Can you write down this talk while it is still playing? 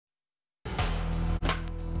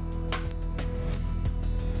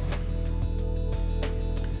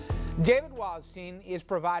David Wildstein is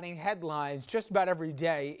providing headlines just about every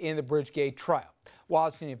day in the Bridgegate trial.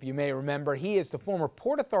 Wildstein, if you may remember, he is the former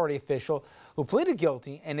Port Authority official who pleaded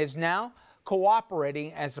guilty and is now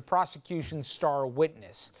cooperating as the prosecution's star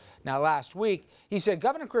witness. Now, last week, he said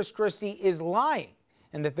Governor Christie is lying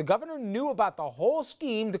and that the governor knew about the whole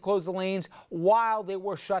scheme to close the lanes while they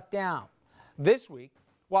were shut down. This week,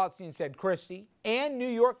 Wildstein said Christie and New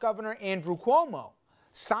York Governor Andrew Cuomo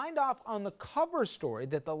signed off on the cover story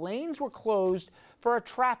that the lanes were closed for a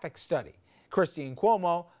traffic study. Christie and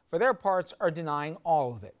Cuomo, for their parts, are denying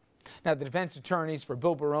all of it. Now, the defense attorneys for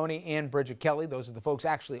Bill Baroni and Bridgegate, those are the folks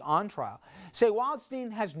actually on trial, say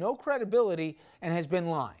Wildstein has no credibility and has been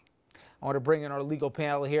lying. I want to bring in our legal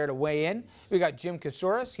panel here to weigh in. We got Jim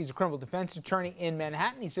Kasouras. He's a criminal defense attorney in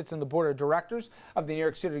Manhattan. He sits on the board of directors of the New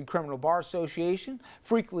York City Criminal Bar Association,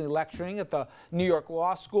 frequently lecturing at the New York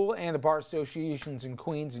Law School and the bar associations in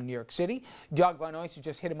Queens and New York City. Doug Van Nuys, who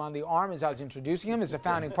just hit him on the arm as I was introducing him, is a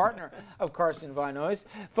founding partner of Carson Van Nuys,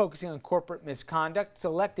 focusing on corporate misconduct,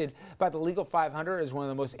 selected by the Legal 500 as one of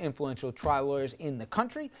the most influential trial lawyers in the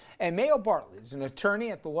country. And Mayo Bartlett is an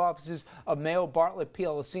attorney at the law offices of Mayo Bartlett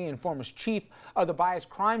PLC and former chief of the Bias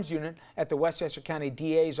Crimes Unit at the Westchester County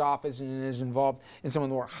DA's office, and is involved in some of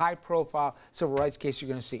the more high-profile civil rights cases you're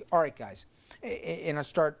going to see. All right, guys, and I'll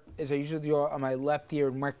start, as I usually do, on my left here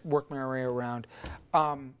and work my way around.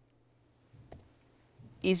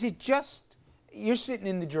 Is it just, you're sitting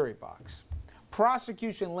in the jury box.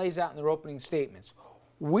 Prosecution lays out in their opening statements,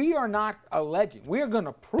 we are not alleging, we are going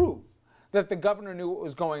to prove that the governor knew what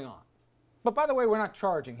was going on. But by the way, we're not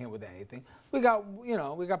charging him with anything. We got,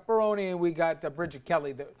 we got Baroni and we got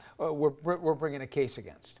Bridgegate that we're bringing a case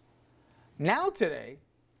against. Now today,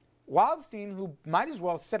 Wildstein, who might as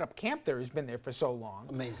well set up camp there, he's been there for so long.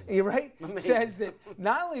 Amazing. You're right? Amazing. Says that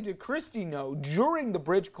not only did Christie know during the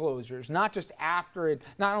bridge closures, not just after it,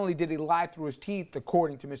 not only did he lie through his teeth,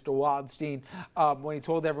 according to Mr. Wildstein, when he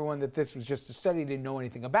told everyone that this was just a study, he didn't know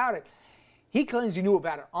anything about it. He claims he knew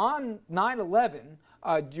about it on 9/11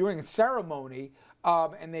 during a ceremony,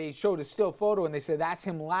 and they showed a still photo, and they said that's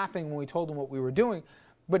him laughing when we told him what we were doing.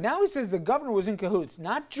 But now he says the governor was in cahoots,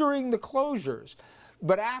 not during the closures,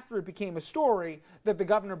 but after it became a story that the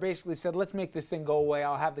governor basically said, let's make this thing go away.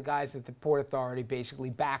 I'll have the guys at the Port Authority basically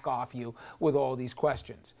back off you with all these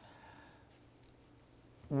questions.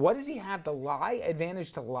 What does he have the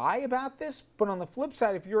advantage to lie about this? But on the flip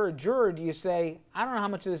side, if you're a juror, do you say, I don't know how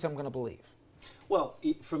much of this I'm going to believe? Well,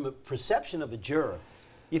 from a perception of a juror,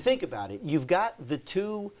 you think about it. You've got the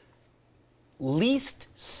two least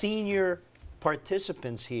senior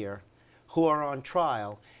participants here who are on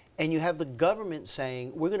trial, and you have the government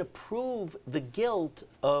saying, we're going to prove the guilt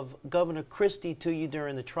of Governor Christie to you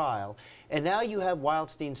during the trial. And now you have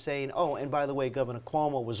Wildstein saying, oh, and by the way, Governor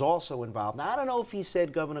Cuomo was also involved. Now, I don't know if he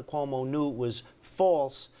said Governor Cuomo knew it was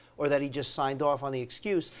false or that he just signed off on the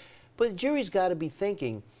excuse, but the jury's got to be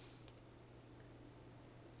thinking,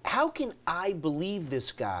 how can I believe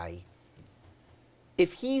this guy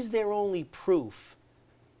if he's their only proof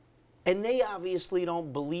and they obviously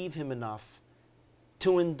don't believe him enough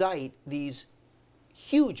to indict these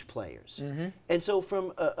huge players? Mm-hmm. And so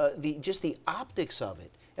from just the optics of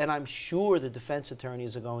it, and I'm sure the defense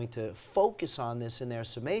attorneys are going to focus on this in their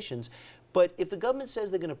summations, but if the government says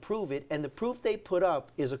they're going to prove it, and the proof they put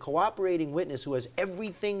up is a cooperating witness who has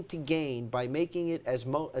everything to gain by making it as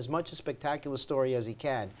much a spectacular story as he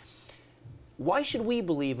can, why should we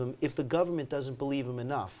believe him if the government doesn't believe him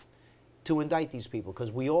enough to indict these people?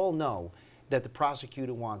 Because we all know that the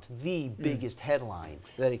prosecutor wants the biggest headline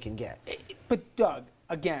that it can get. But Doug,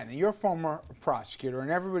 again, you're a former prosecutor, and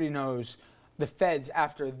everybody knows the feds,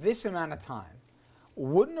 after this amount of time,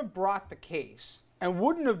 wouldn't have brought the case and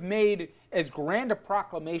wouldn't have made as grand a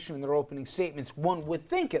proclamation in their opening statements, one would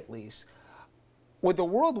think at least, with the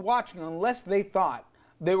world watching, unless they thought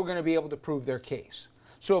they were going to be able to prove their case.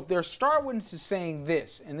 So if their star witness is saying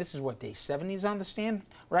this, and this is what, day 70 is on the stand,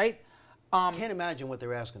 right? Can't imagine what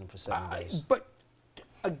they're asking them for 7 days. But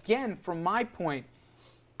again, from my point,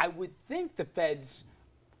 I would think the feds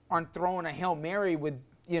aren't throwing a Hail Mary with,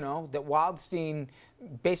 that Wildstein,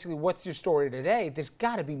 basically, what's your story today? There's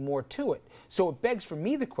got to be more to it. So it begs for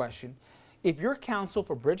me the question, if you're counsel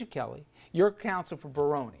for Bridgegate, you're counsel for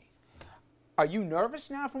Baroni, are you nervous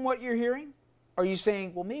now from what you're hearing? Are you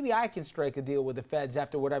saying, well, maybe I can strike a deal with the feds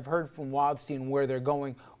after what I've heard from Wildstein and where they're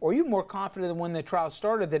going? Or are you more confident than when the trial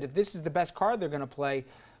started that if this is the best card they're going to play,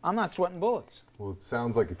 I'm not sweating bullets? Well, it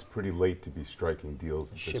sounds like it's pretty late to be striking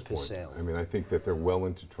deals at this point. Sailed. I mean, I think that they're well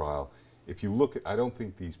into trial. If you look at, I don't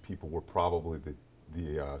think these people were probably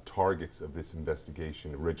the targets of this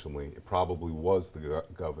investigation originally. It probably was the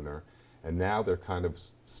governor and now they're kind of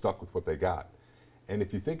stuck with what they got. And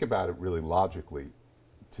if you think about it really logically,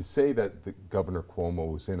 to say that the Governor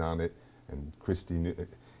Cuomo was in on it and Christie knew,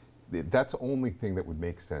 that's the only thing that would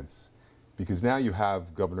make sense. Because now you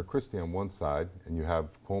have Governor Christie on one side and you have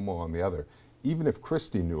Cuomo on the other. Even if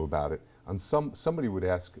Christie knew about it, somebody would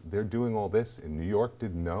ask, they're doing all this and New York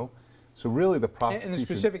didn't know? So really the prosecution... And the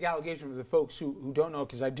specific allegation for the folks who don't know,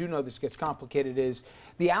 because I do know this gets complicated, is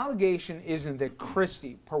the allegation isn't that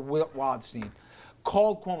Christie, per Wildstein,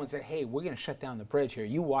 called Cuomo and said, hey, we're going to shut down the bridge here.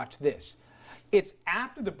 You watch this. It's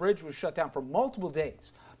after the bridge was shut down for multiple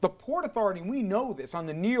days. The Port Authority, we know this, on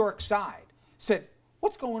the New York side, said,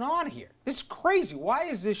 what's going on here? This is crazy. Why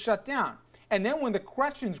is this shut down? And then when the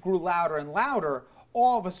questions grew louder and louder,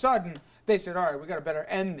 all of a sudden, they said, all right, we got to better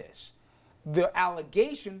end this. The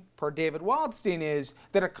allegation, per David Wildstein, is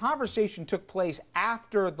that a conversation took place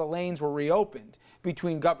after the lanes were reopened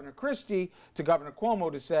between Governor Christie to Governor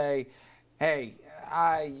Cuomo to say, hey,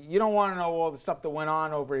 you don't want to know all the stuff that went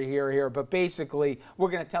on over here, but basically we're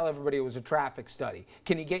going to tell everybody it was a traffic study.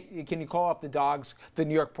 Can you call off the dogs, the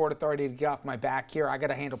New York Port Authority, to get off my back here? I got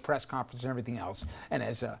to handle press conference and everything else. And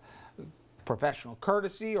as a professional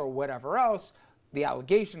courtesy or whatever else, the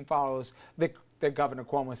allegation follows that Governor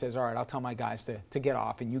Cuomo says, all right, I'll tell my guys to get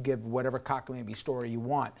off, and you give whatever cockamamie story you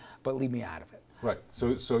want, but leave me out of it. Right.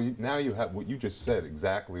 So now you have what you just said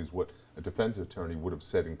exactly is what a defense attorney would have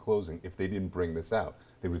said in closing if they didn't bring this out.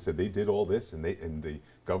 They would have said they did all this and the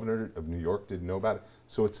governor of New York didn't know about it.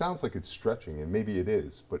 So it sounds like it's stretching, and maybe it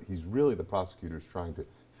is, but he's really, the prosecutor's trying to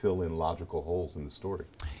fill in logical holes in the story.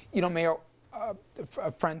 You know, Mayor,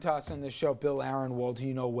 a friend to us on this show, Bill Aaronwald, who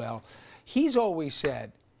you know well, he's always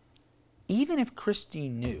said, even if Christie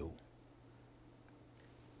knew,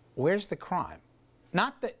 where's the crime?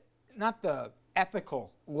 Not the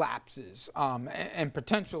ethical lapses and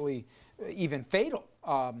potentially even fatal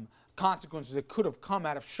consequences that could have come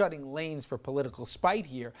out of shutting lanes for political spite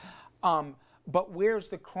here. But where's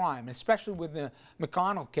the crime, especially with the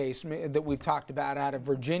McConnell case that we've talked about out of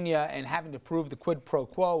Virginia and having to prove the quid pro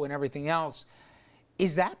quo and everything else?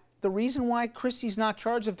 Is that the reason why Christie's not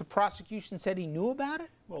charged if the prosecution said he knew about it?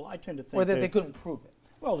 Well, I tend to think or that they couldn't prove it?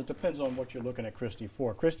 Well, it depends on what you're looking at Christie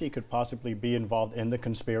for. Christie could possibly be involved in the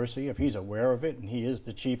conspiracy if he's aware of it, and he is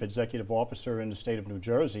the chief executive officer in the state of New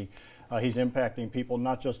Jersey. He's impacting people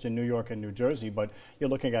not just in New York and New Jersey, but you're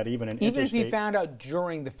looking at even an interstate. Even if he found out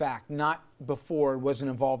during the fact, not before,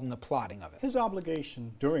 wasn't involved in the plotting of it. His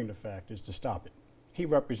obligation during the fact is to stop it. He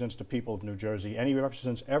represents the people of New Jersey, and he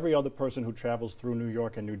represents every other person who travels through New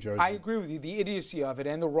York and New Jersey. I agree with you, the idiocy of it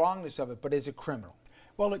and the wrongness of it, but is it criminal?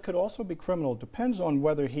 Well, it could also be criminal. It depends on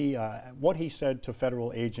whether what he said to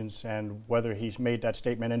federal agents and whether he's made that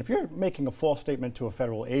statement. And if you're making a false statement to a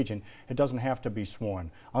federal agent, it doesn't have to be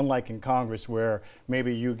sworn. Unlike in Congress, where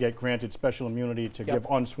maybe you get granted special immunity to give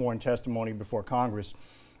unsworn testimony before Congress.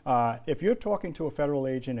 If you're talking to a federal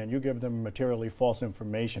agent and you give them materially false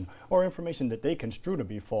information or information that they construe to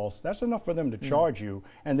be false, that's enough for them to charge you,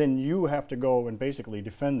 and then you have to go and basically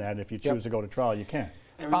defend that. If you choose to go to trial, you can.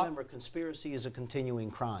 And remember, conspiracy is a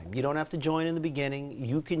continuing crime. You don't have to join in the beginning.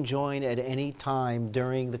 You can join at any time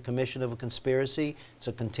during the commission of a conspiracy. It's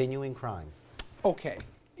a continuing crime. Okay.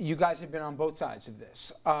 You guys have been on both sides of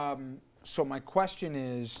this. So my question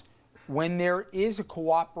is, when there is a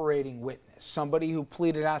cooperating witness, somebody who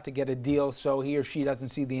pleaded out to get a deal so he or she doesn't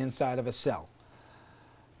see the inside of a cell,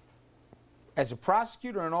 as a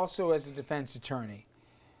prosecutor and also as a defense attorney,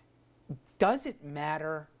 does it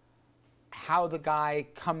matter how the guy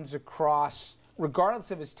comes across,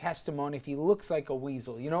 regardless of his testimony, if he looks like a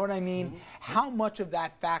weasel? You know what I mean? How much of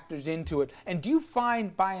that factors into it? And do you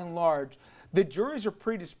find, by and large, the juries are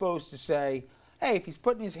predisposed to say, hey, if he's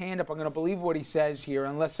putting his hand up, I'm going to believe what he says here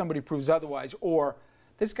unless somebody proves otherwise, or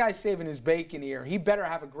this guy's saving his bacon here, he better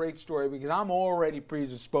have a great story because I'm already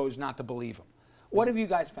predisposed not to believe him? What have you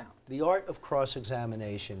guys found? The art of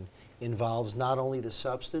cross-examination involves not only the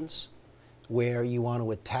substance, where you want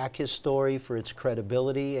to attack his story for its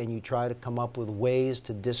credibility and you try to come up with ways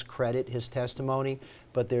to discredit his testimony,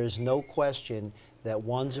 but there's no question that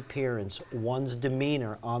one's appearance, one's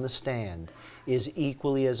demeanor on the stand is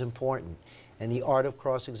equally as important. And the art of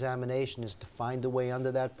cross-examination is to find a way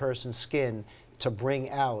under that person's skin to bring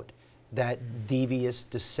out that devious,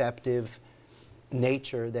 deceptive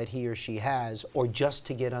nature that he or she has, or just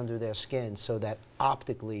to get under their skin so that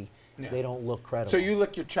optically they don't look credible. So you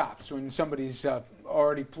lick your chops when somebody's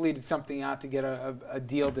already pleaded something out to get a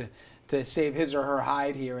deal to save his or her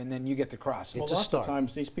hide here, and then you get to cross. Well, lots of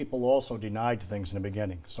times these people also denied things in the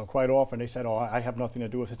beginning. So quite often they said, oh, I have nothing to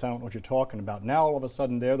do with it, I don't know what you're talking about. Now all of a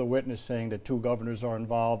sudden they're the witness saying that two governors are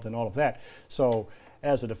involved and all of that. So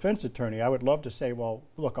as a defense attorney, I would love to say, well,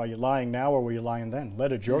 look, are you lying now or were you lying then?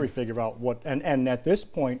 Let a jury figure out what, and at this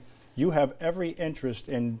point, you have every interest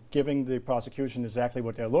in giving the prosecution exactly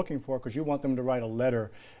what they're looking for, because you want them to write a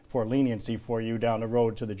letter for leniency for you down the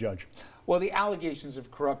road to the judge. Well, the allegations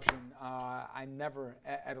of corruption, I'm never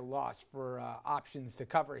at a loss for options to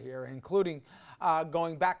cover here, including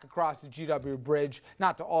going back across the GW Bridge,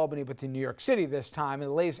 not to Albany, but to New York City this time, in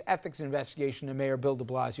the latest ethics investigation of Mayor Bill de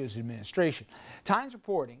Blasio's administration. Times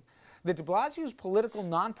reporting that de Blasio's political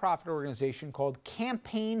nonprofit organization called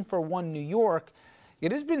Campaign for One New York,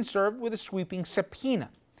 it has been served with a sweeping subpoena.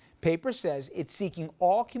 Paper says it's seeking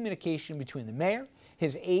all communication between the mayor,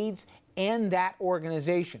 his aides, and that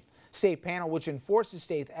organization. State panel, which enforces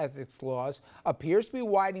state ethics laws, appears to be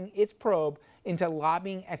widening its probe into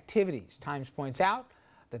lobbying activities. Times points out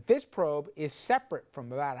that this probe is separate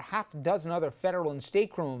from about a half dozen other federal and state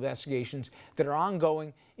criminal investigations that are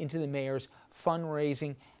ongoing into the mayor's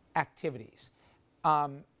fundraising activities.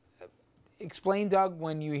 Explain, Doug,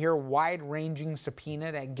 when you hear wide-ranging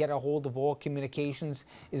subpoena to get a hold of all communications,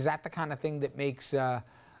 is that the kind of thing that makes a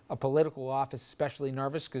political office especially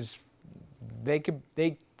nervous? Because they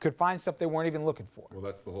could find stuff they weren't even looking for. Well,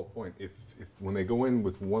 that's the whole point. If when they go in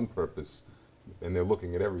with one purpose and they're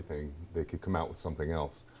looking at everything, they could come out with something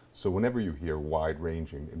else. So whenever you hear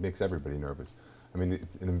wide-ranging, it makes everybody nervous. I mean,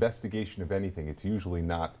 it's an investigation of anything. It's usually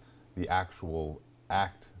not the actual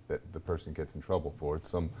act that the person gets in trouble for.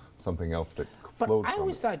 It's something else that flowed from it. But I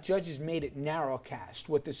always thought judges made it narrowcast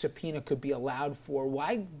what the subpoena could be allowed for.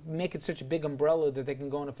 Why make it such a big umbrella that they can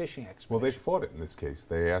go on a fishing expedition? Well, they fought it in this case.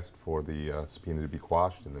 They asked for the subpoena to be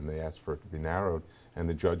quashed, and then they asked for it to be narrowed, and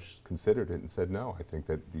the judge considered it and said, no, I think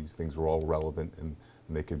that these things were all relevant and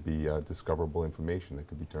they could be discoverable information that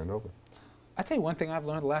could be turned over. I'll tell you one thing I've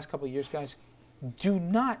learned the last couple of years, guys. Do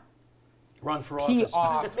not Run for key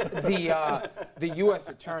office. off the U.S.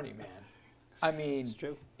 attorney, man. I mean, It's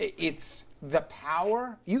true. It's the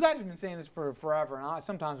power. You guys have been saying this for forever, and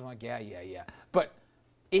sometimes I'm like, yeah. But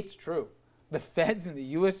it's true. The feds and the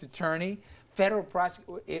U.S. attorney, federal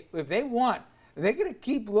prosecutor, if they want, they're going to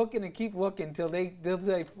keep looking until they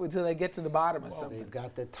get to the bottom of something. They've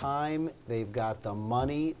got the time, they've got the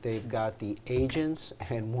money, they've got the agents,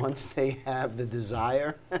 and once they have the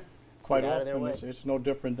desire, Quite out of their often, way. it's no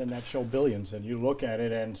different than that show Billions, and you look at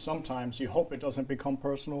it, and sometimes you hope it doesn't become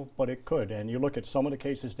personal, but it could. And you look at some of the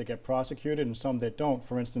cases that get prosecuted and some that don't.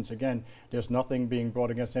 For instance, again, there's nothing being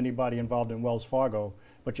brought against anybody involved in Wells Fargo,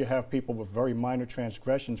 but you have people with very minor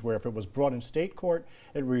transgressions where if it was brought in state court,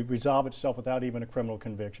 it would resolve itself without even a criminal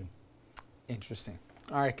conviction. Interesting.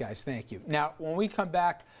 All right, guys, thank you. Now, when we come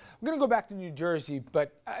back, we're going to go back to New Jersey,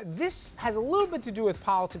 but this has a little bit to do with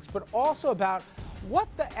politics, but also about what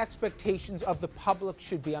the expectations of the public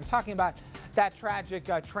should be. I'm talking about that tragic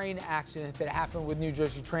train accident that happened with New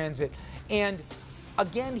Jersey Transit. And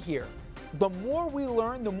again here, the more we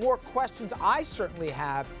learn, the more questions I certainly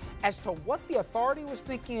have as to what the authority was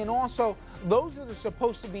thinking and also those that are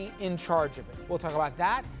supposed to be in charge of it. We'll talk about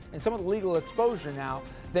that and some of the legal exposure now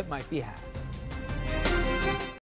that might be had.